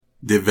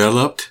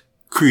Developed,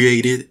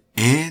 created,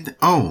 and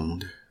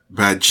owned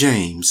by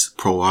James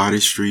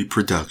PoeArtistry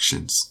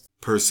Productions.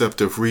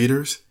 Perceptive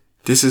readers,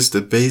 this is the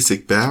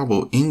basic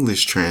Bible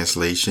English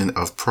translation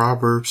of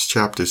Proverbs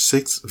chapter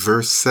 6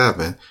 verse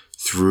 7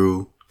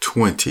 through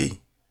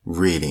 20.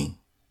 Reading.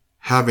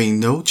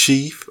 Having no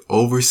chief,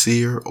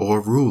 overseer,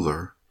 or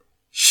ruler,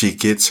 she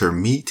gets her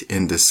meat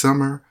in the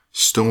summer,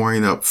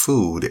 storing up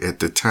food at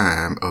the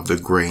time of the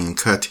grain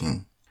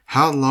cutting.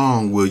 How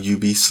long will you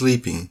be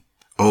sleeping,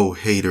 O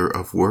hater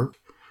of work?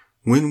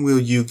 When will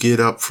you get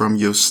up from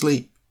your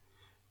sleep?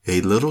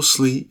 A little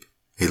sleep,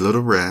 a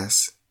little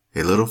rest,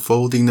 a little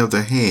folding of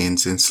the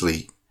hands and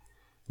sleep.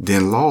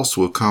 Then loss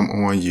will come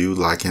on you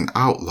like an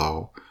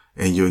outlaw,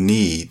 and your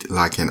need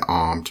like an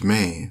armed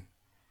man.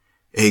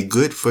 A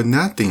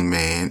good-for-nothing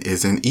man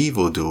is an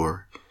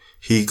evildoer.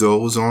 He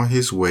goes on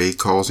his way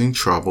causing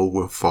trouble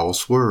with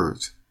false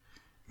words,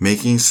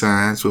 making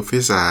signs with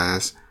his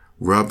eyes,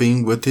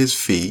 rubbing with his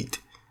feet,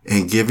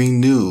 and giving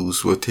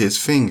news with his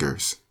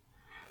fingers.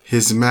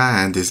 His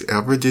mind is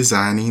ever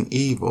designing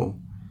evil.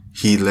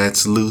 He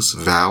lets loose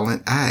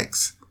violent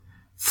acts.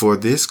 For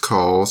this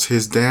cause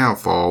his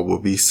downfall will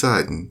be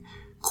sudden.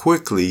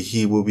 Quickly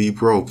he will be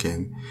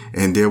broken,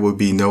 and there will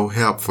be no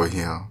help for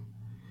him.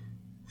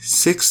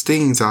 6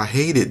 things are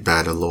hated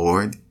by the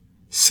Lord.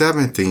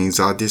 7 things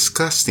are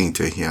disgusting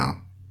to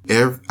him.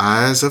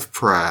 Eyes of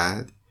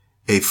pride,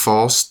 a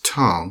false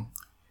tongue,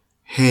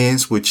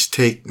 hands which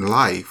take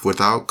life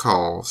without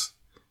cause,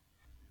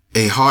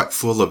 a heart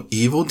full of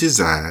evil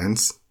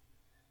designs,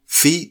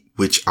 feet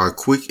which are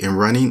quick in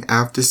running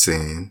after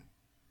sin,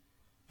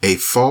 a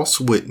false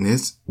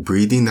witness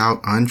breathing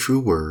out untrue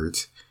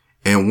words,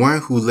 and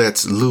one who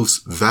lets loose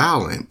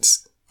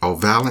violence or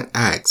violent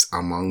acts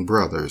among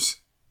brothers.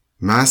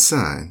 My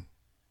son,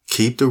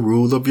 keep the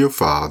rule of your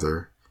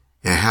father,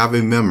 and have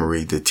in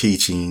memory the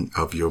teaching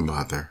of your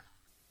mother.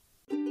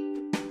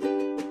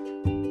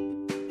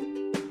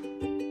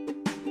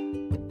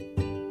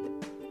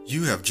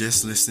 You have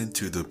just listened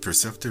to the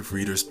Perceptive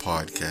Readers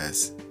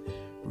Podcast.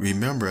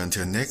 Remember,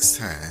 until next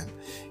time,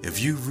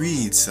 if you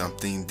read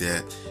something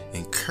that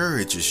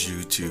encourages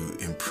you to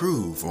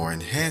improve or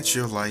enhance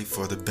your life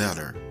for the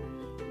better,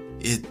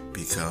 it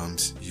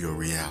becomes your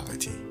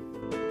reality.